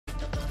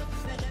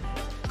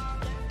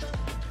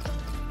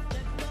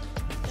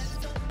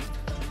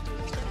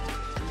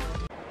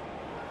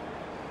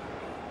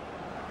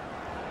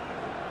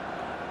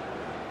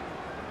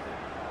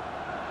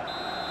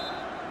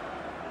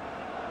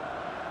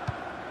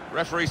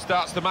Referee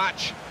starts the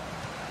match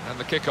and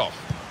the kick-off.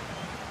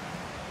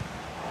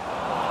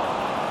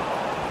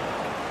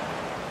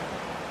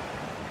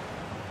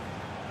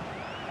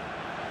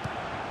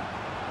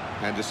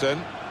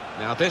 Henderson.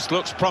 Now this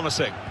looks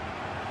promising.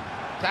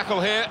 Tackle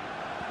here.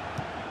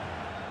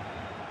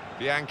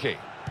 Bianchi.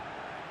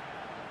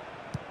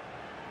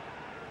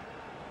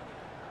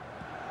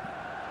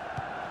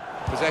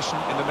 Possession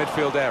in the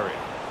midfield area.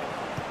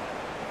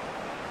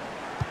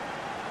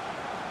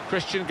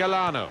 Christian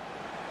Galano.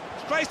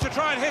 Space to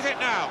try and hit it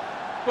now.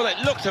 Well, it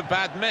looked a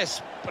bad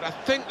miss, but I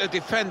think the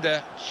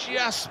defender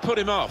just put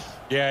him off.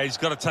 Yeah, he's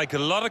got to take a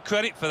lot of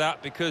credit for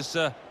that because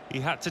he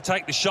had to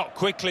take the shot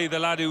quickly, the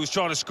lad who was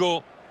trying to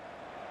score.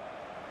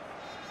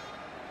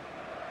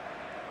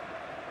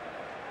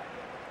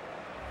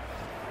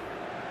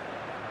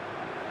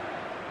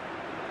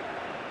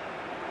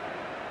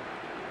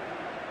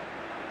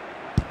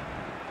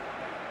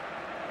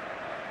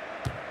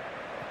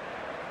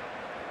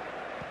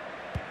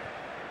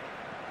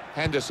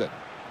 Henderson.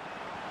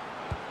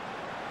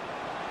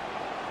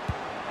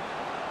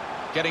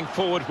 Getting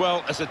forward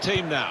well as a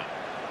team now.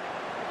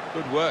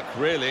 Good work,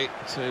 really,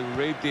 to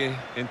read the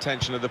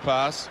intention of the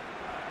pass.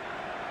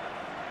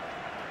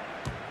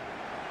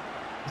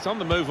 He's on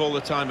the move all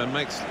the time and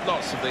makes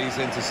lots of these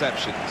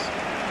interceptions.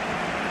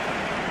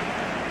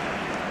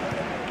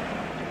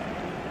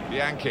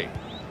 Bianchi.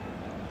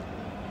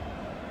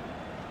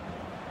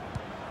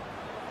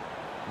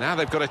 Now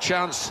they've got a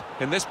chance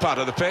in this part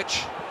of the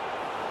pitch.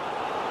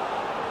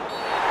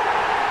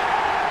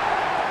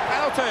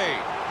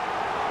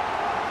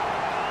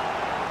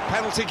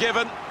 Penalty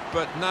given,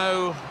 but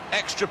no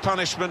extra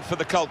punishment for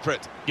the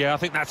culprit. Yeah, I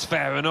think that's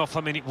fair enough.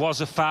 I mean, it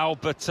was a foul,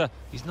 but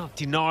he's not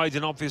denied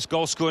an obvious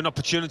goal-scoring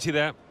opportunity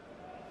there.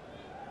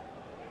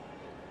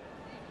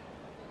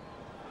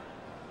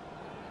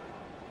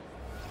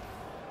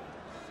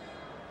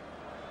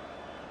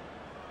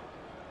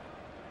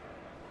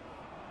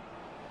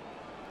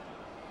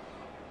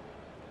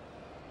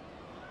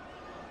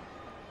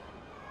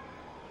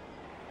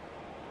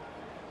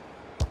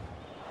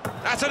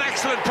 That's an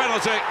excellent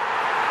penalty.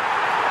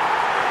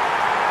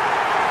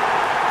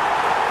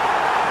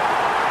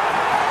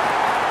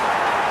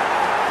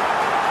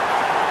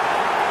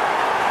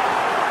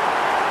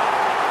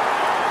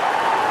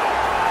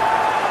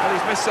 Well,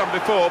 he's missed some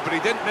before, but he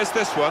didn't miss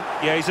this one.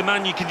 Yeah, he's a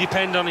man you can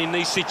depend on in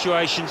these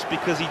situations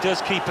because he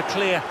does keep a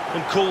clear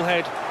and cool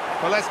head.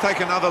 Well, let's take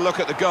another look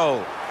at the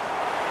goal.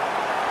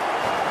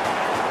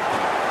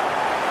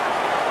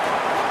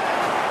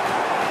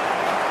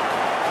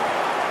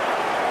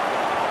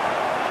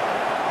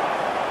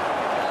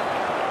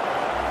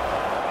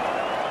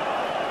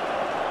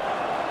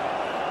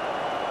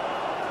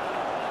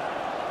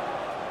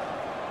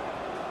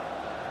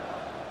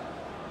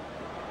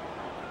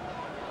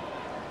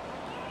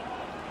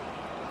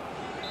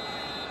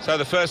 So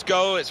the first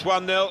goal, it's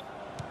 1-0.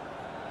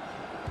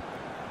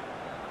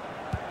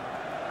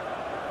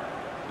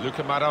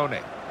 Luca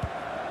Marone.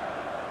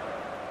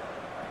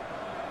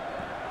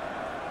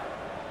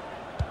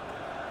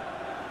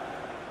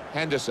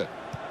 Henderson.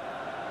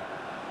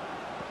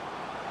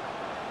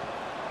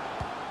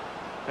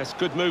 That's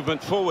good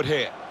movement forward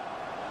here.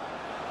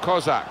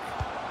 Kozak.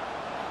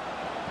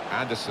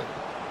 Anderson.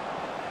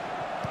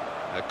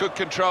 Good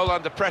control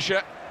under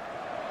pressure.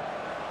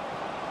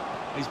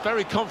 He's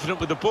very confident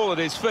with the ball at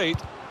his feet.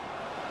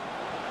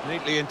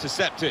 Neatly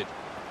intercepted.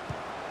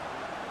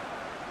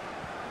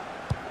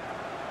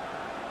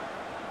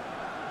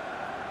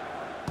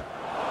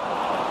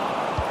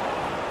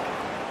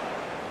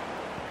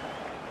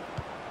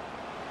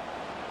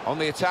 On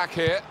the attack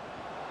here.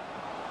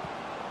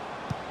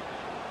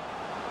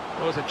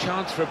 Well, there's a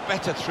chance for a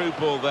better through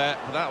ball there,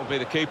 but that will be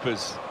the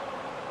keeper's.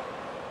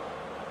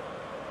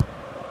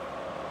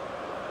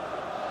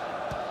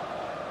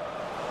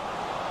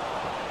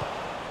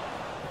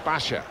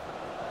 Basha.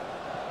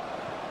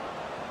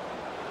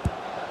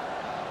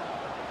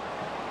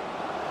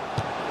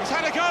 He's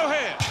had a go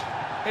here.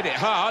 Hit it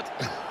hard,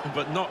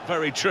 but not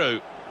very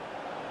true.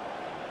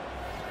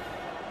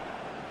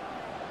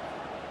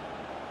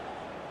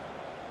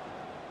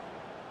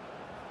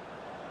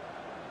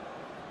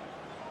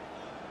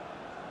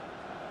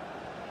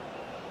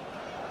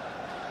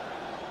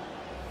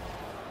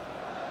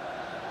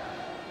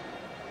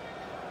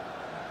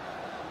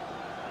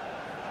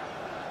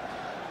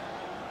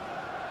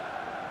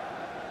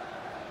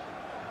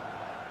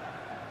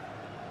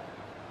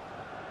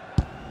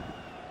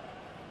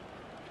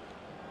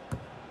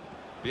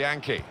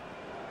 Bianchi.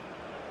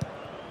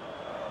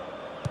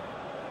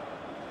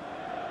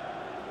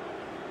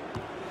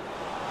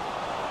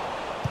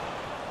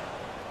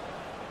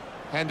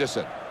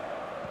 Henderson.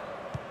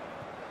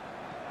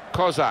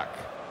 Kozak.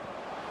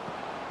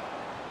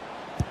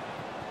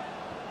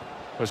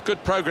 Was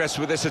good progress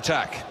with this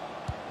attack.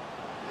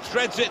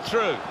 Threads it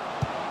through.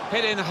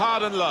 Hit in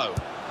hard and low.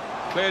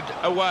 Cleared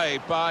away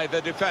by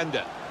the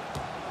defender.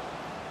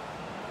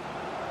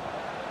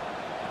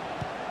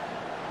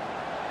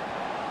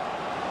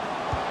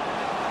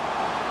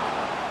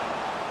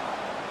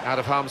 Out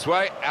of harm's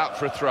way, out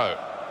for a throw.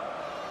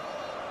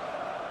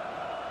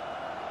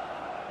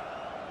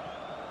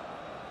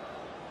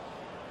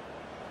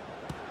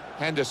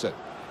 Henderson.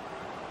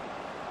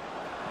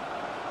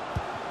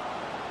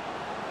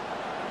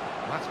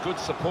 That's good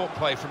support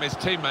play from his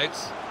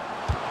teammates.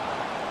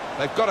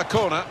 They've got a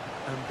corner,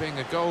 and being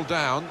a goal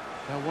down,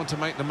 they'll want to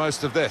make the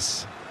most of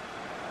this.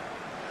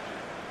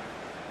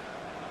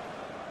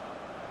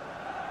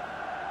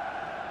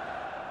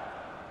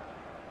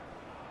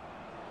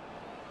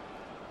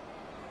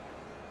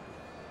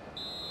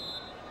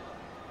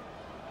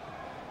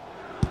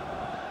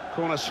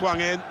 Corner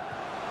swung in.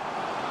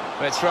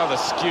 But it's rather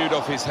skewed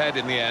off his head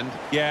in the end.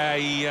 Yeah,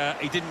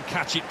 he didn't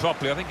catch it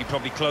properly. I think he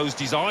probably closed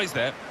his eyes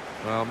there.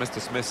 Well, Mr.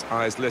 Smith's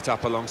eyes lit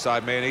up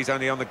alongside me, and he's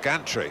only on the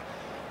gantry.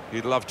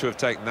 You'd love to have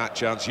taken that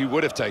chance. You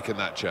would have taken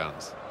that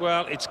chance.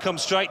 Well, it's come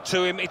straight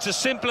to him. It's a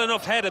simple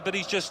enough header, but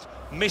he's just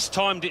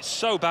mistimed it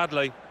so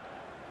badly.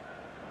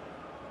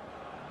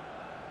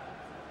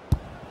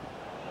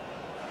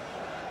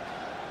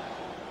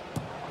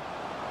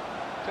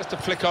 Just a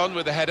flick on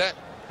with the header.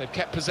 They've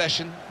kept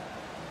possession.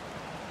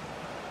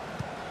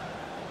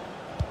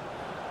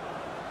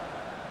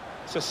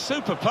 It's a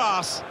super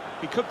pass.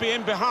 He could be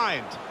in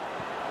behind.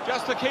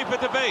 Just the keeper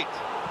to beat.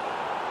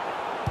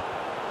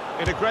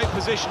 In a great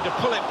position to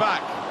pull it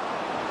back.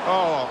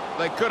 Oh,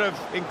 they could have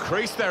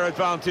increased their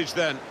advantage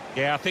then.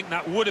 Yeah, I think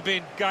that would have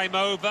been game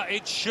over.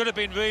 It should have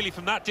been really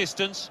from that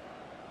distance.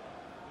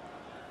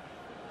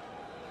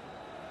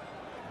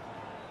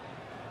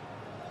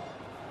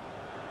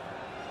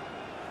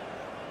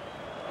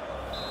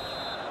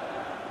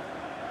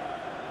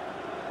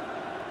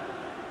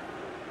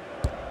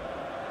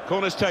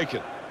 Corner's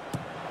taken.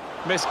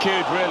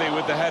 Miscued, really,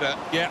 with the header.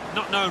 Yeah,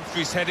 not known for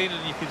his heading,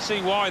 and you can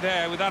see why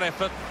there with that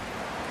effort.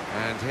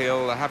 And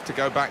he'll have to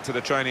go back to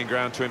the training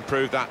ground to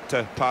improve that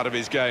part of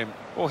his game.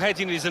 Well,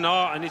 heading is an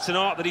art, and it's an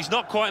art that he's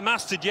not quite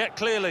mastered yet,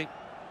 clearly.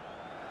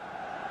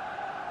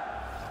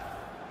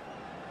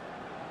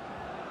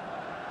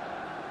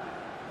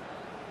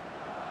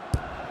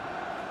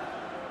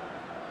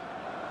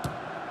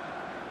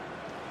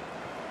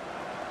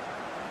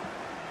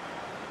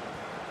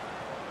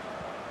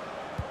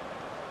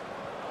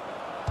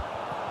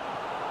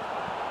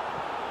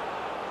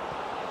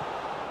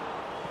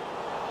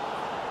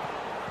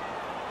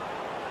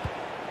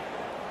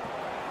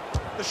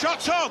 The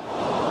shot's on!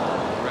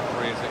 The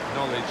referee has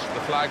acknowledged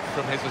the flag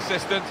from his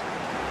assistant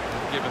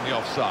and given the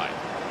offside.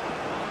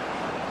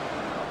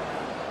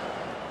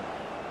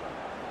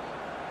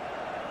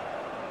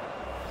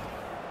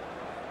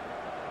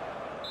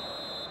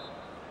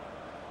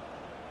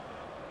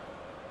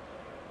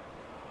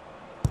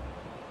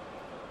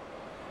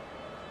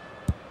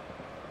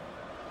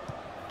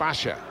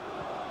 Basha.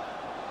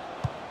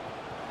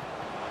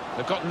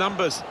 They've got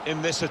numbers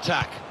in this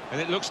attack, and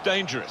it looks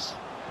dangerous.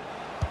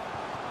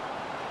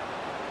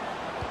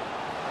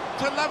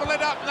 To level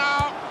it up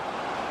now.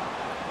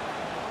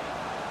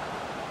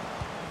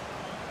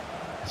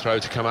 Throw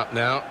to come up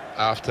now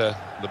after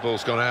the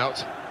ball's gone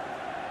out.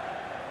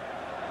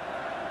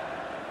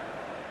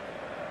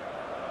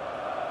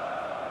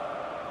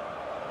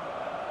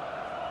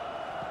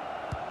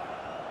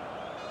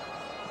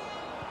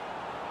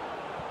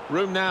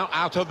 Room now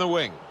out on the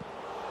wing.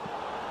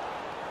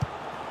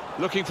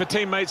 Looking for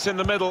teammates in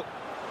the middle.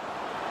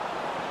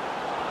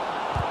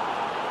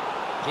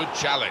 Good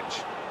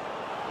challenge.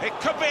 It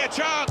could be a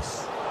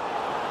chance.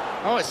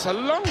 Oh, it's a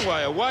long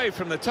way away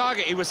from the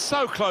target. He was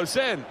so close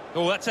in.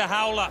 Oh, that's a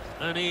howler,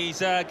 and he's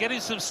getting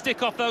some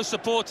stick off those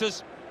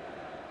supporters.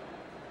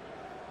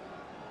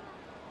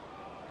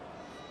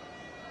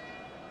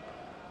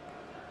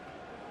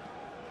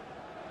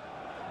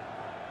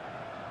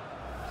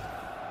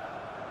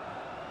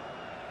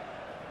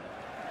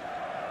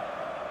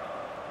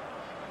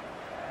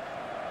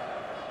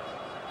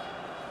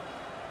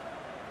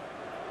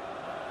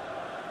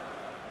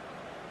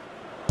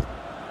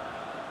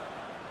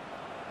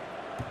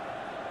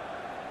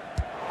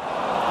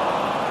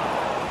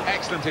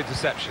 Excellent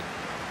interception.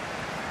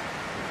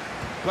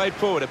 Played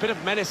forward, a bit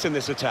of menace in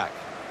this attack.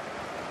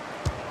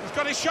 He's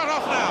got his shot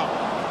off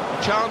now.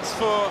 A chance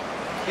for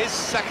his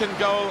second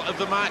goal of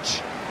the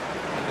match.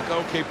 And the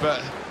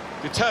goalkeeper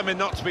determined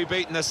not to be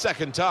beaten a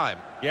second time.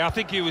 Yeah, I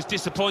think he was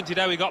disappointed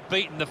how he got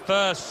beaten the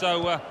first,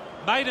 so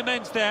made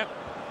amends there.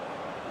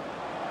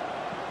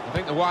 I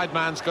think the wide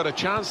man's got a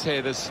chance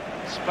here. There's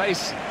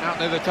space out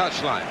near the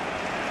touchline.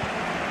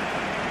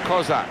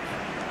 Kozak.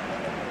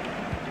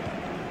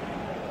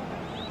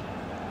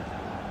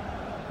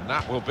 And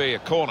that will be a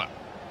corner.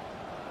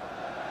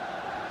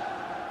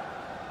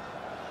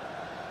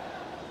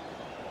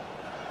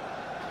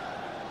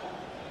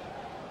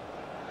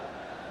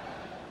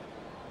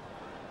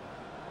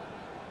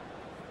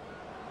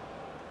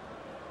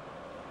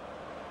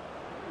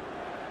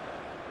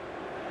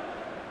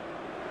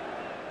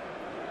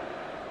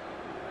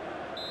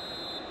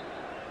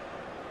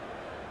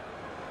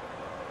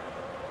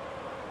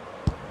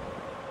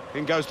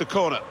 In goes the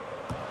corner.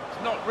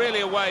 It's not really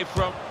away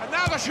from... And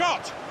now the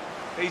shot!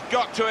 He's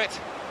got to it,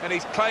 and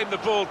he's claimed the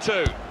ball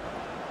too.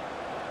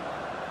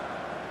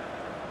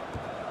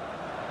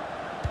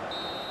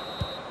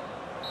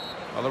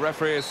 Well, the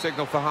referee has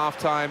signalled for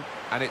half-time.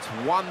 and it's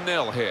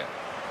 1-0 here.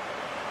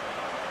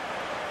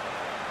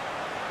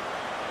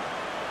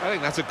 I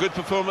think that's a good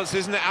performance,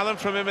 isn't it, Alan,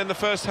 from him in the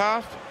first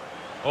half?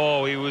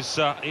 Oh, he was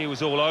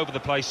all over the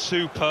place,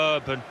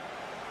 superb, and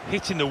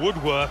hitting the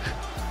woodwork,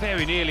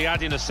 very nearly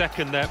adding a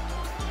second there.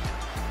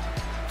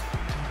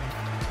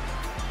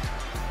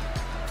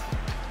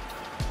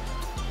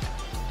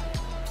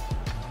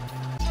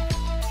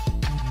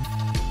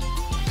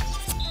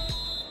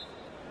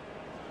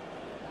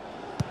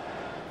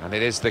 And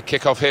it is the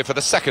kick-off here for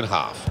the second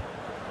half.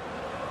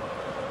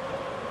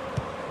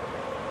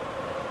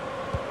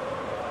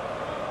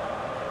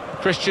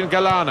 Christian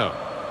Galano,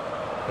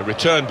 the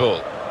return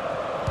ball.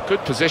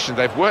 Good position,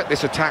 they've worked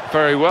this attack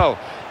very well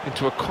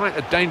into quite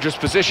a dangerous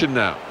position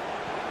now.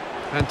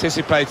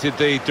 Anticipated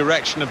the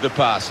direction of the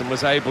pass and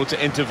was able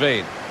to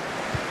intervene.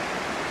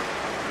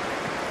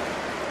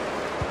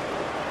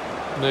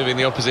 Moving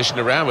the opposition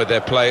around with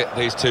their play,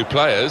 these two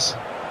players.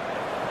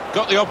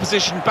 Got the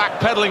opposition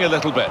backpedaling a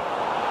little bit.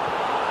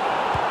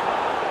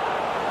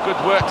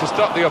 Good work to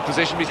stop the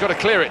opposition, he's got to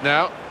clear it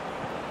now.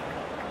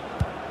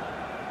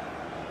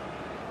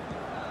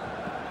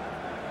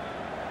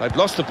 They've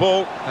lost the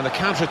ball, and the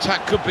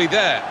counter-attack could be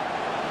there.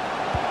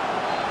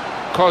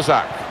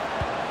 Kozak.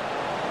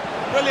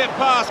 Brilliant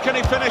pass, can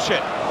he finish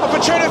it?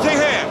 Opportunity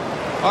here!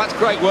 Well, that's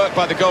great work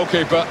by the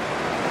goalkeeper.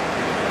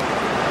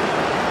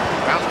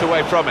 Bounced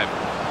away from him.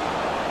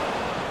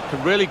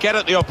 Can really get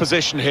at the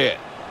opposition here.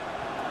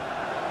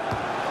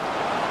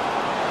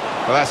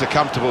 Well, that's a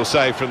comfortable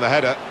save from the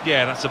header.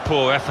 Yeah, that's a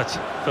poor effort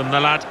from the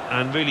lad,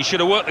 and really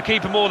should have worked the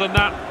keeper more than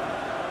that.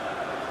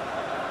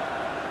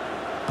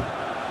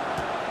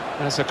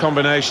 That's a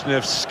combination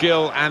of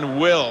skill and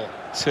will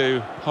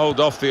to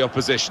hold off the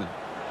opposition.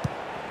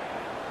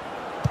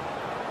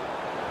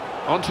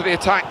 On to the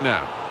attack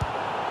now.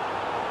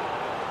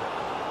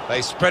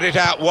 They spread it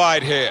out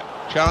wide here.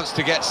 Chance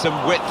to get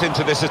some width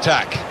into this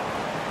attack.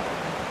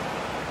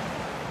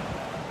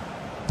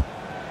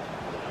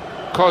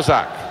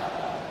 Kozak.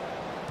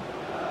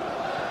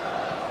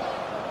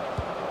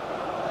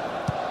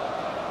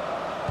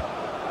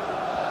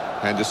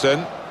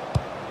 Henderson.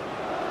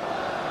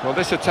 Well,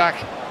 this attack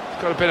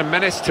got a bit of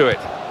menace to it.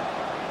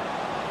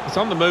 It's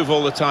on the move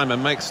all the time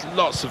and makes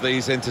lots of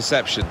these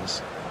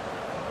interceptions.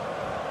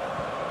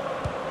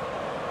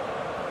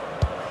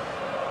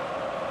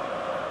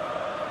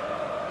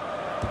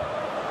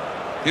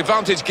 The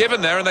advantage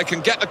given there, and they can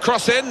get the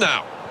cross in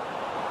now.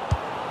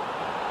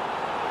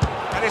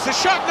 And it's a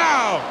shot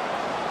now!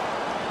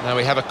 Now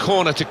we have a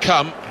corner to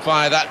come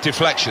via that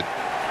deflection.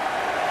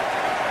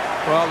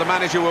 Well, the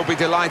manager will be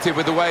delighted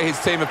with the way his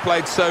team have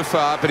played so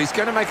far, but he's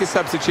going to make a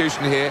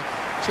substitution here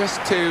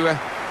just to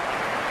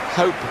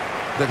hope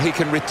that he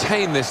can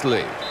retain this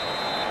lead.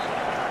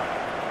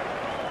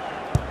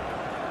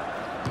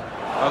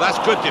 Oh, that's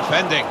good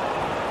defending.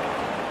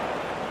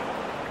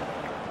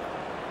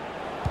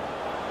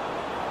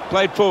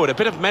 Played forward, a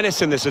bit of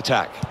menace in this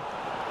attack.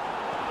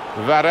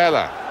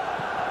 Varela.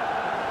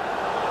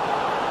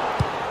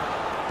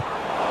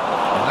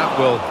 And that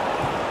will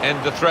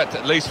end the threat,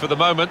 at least for the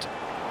moment.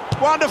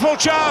 Wonderful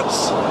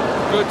chance!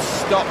 Good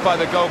stop by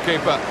the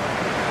goalkeeper.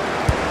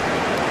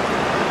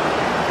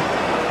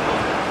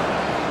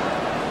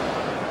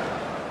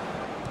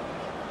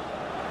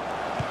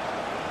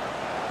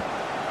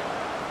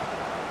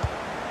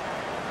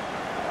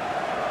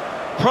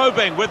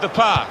 Probing with the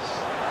pass.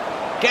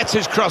 Gets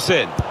his cross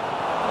in.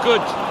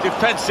 Good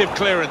defensive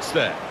clearance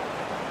there.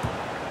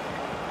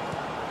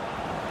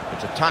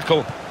 It's a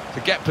tackle to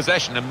get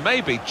possession and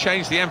maybe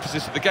change the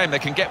emphasis of the game. They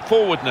can get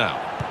forward now.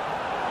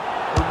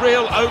 A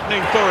real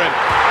opening for him.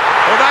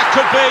 Well, that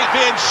could be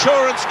the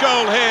insurance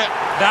goal here.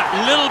 That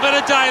little bit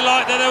of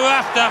daylight that they were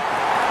after.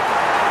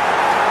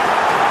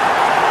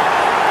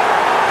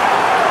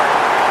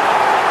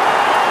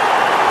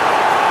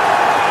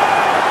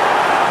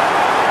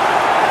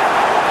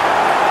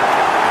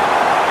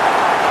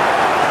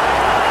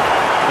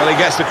 Well, he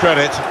gets the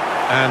credit,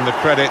 and the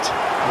credit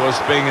was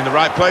being in the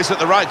right place at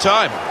the right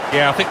time.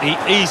 Yeah, I think the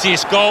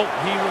easiest goal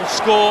he will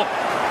score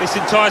this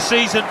entire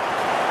season.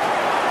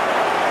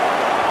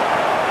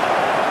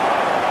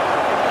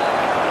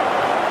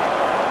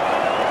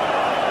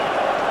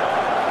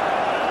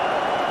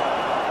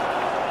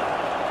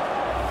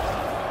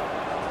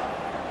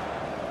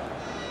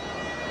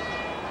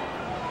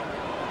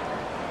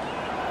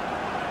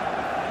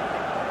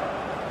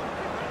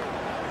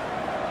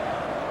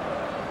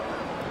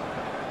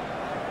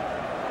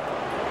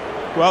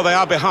 Well, they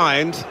are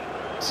behind,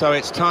 so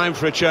it's time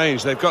for a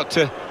change. They've got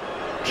to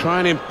try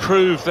and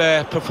improve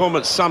their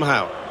performance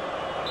somehow.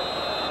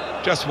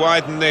 Just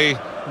widen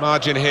the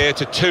margin here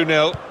to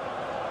 2-0.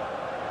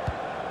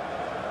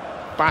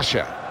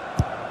 Basha.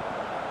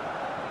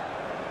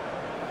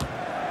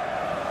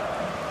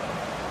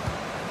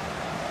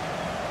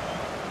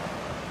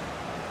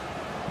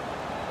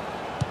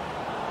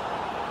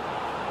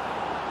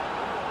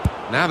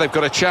 Now they've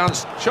got a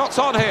chance. Shots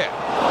on here.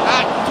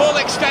 At full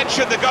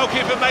extension, the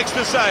goalkeeper makes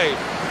the save.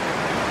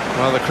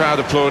 Well, the crowd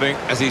applauding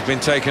as he's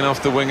been taken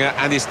off the winger,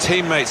 and his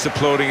teammates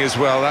applauding as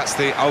well. That's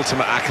the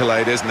ultimate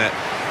accolade, isn't it?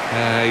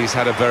 He's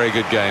had a very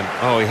good game.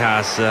 Oh, he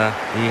has.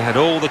 He had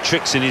all the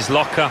tricks in his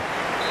locker,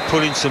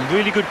 pulling some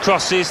really good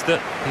crosses that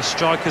his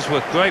strikers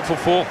were grateful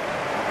for.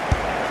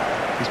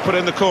 He's put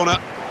in the corner.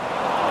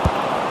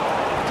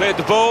 Cleared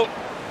the ball.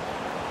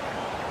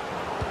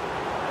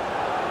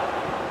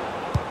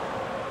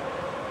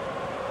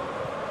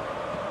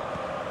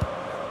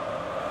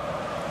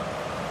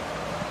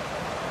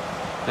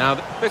 Now,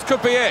 this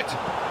could be it.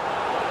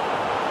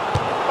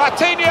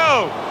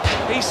 Martinho!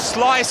 He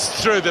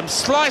sliced through them,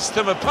 sliced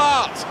them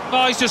apart.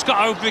 Oh, he's just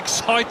got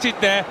overexcited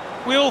there.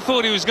 We all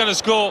thought he was going to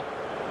score.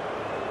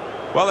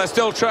 Well, they're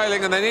still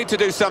trailing and they need to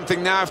do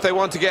something now if they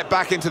want to get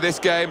back into this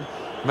game.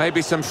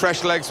 Maybe some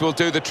fresh legs will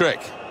do the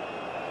trick.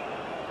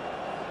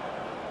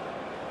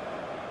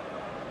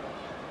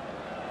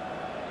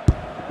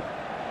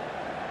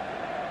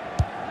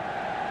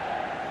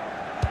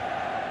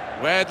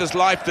 Where there's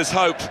life, there's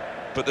hope,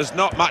 but there's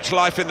not much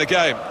life in the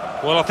game.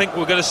 Well, I think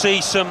we're going to see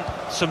some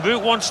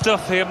Route 1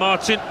 stuff here,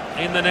 Martin,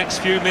 in the next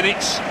few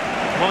minutes.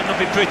 Might not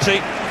be pretty.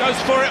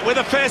 Goes for it with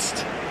a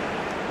fist.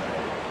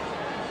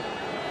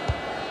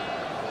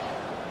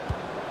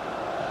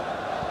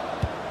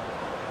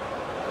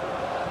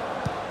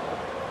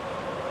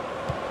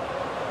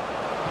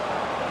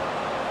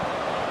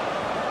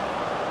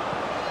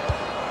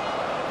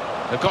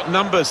 They've got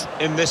numbers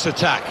in this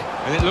attack,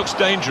 and it looks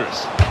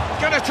dangerous.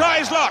 He's going to try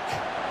his luck.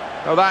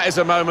 Well, that is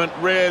a moment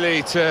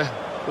really to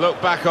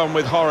look back on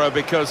with horror,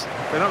 because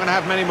they're not going to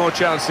have many more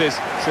chances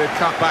to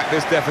cut back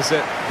this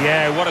deficit.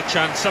 Yeah, what a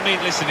chance. I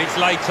mean, listen, it's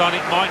late on,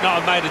 it might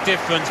not have made a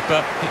difference,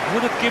 but it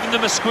would have given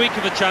them a squeak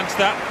of a chance,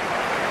 that.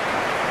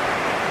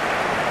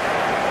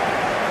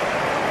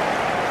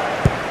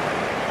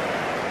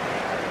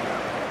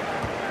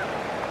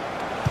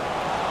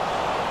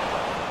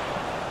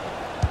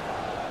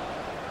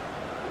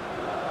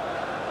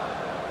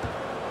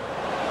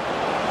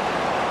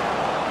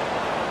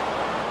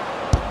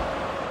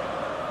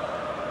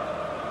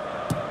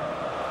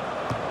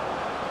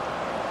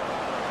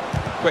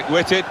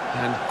 Quick-witted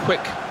and quick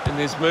in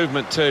his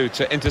movement too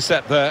to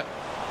intercept there.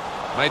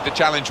 Made the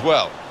challenge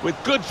well. With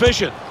good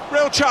vision,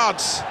 real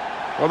chance.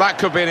 Well, that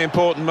could be an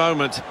important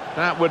moment.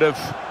 That would have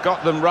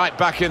got them right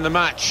back in the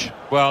match.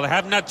 Well, they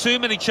haven't had too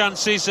many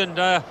chances, and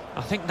I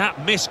think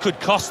that miss could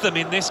cost them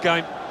in this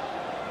game.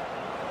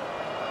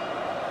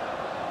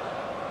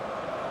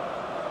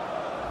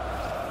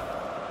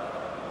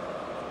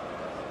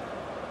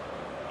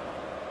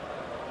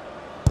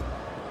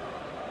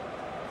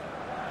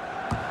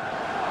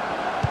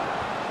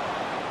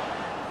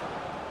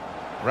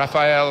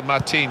 Rafael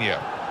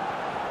Martinho.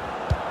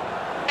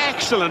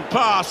 Excellent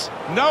pass.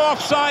 No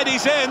offside,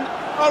 he's in.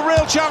 A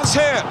real chance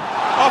here.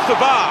 Off the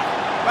bar.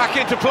 Back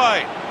into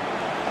play.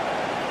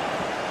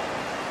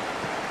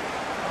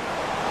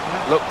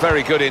 Looked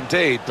very good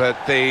indeed, but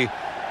the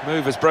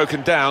move has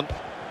broken down.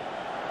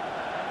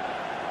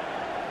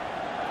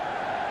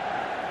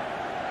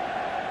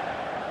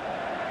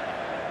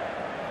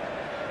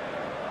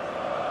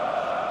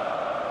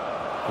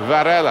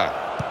 Varela.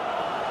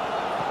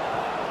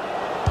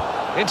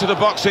 Into the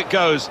box it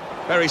goes.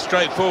 Very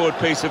straightforward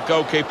piece of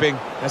goalkeeping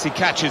as he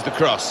catches the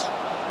cross.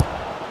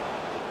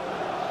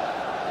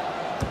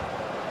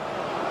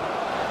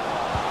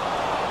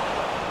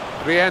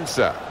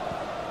 Rienza.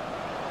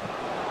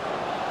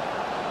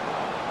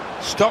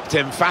 Stopped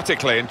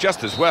emphatically and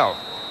just as well.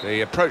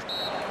 The approach.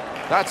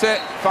 That's it,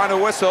 final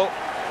whistle.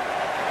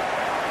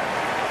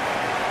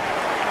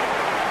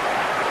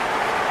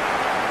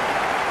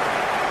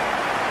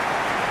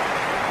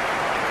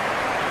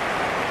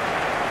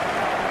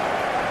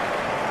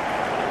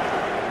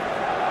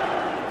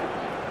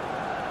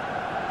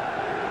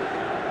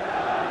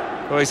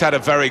 Well, he's had a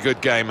very good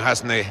game,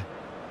 hasn't he?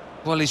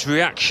 Well, his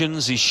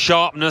reactions, his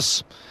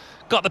sharpness,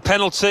 got the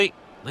penalty,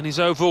 and his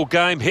overall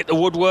game hit the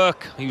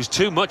woodwork. He was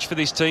too much for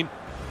this team.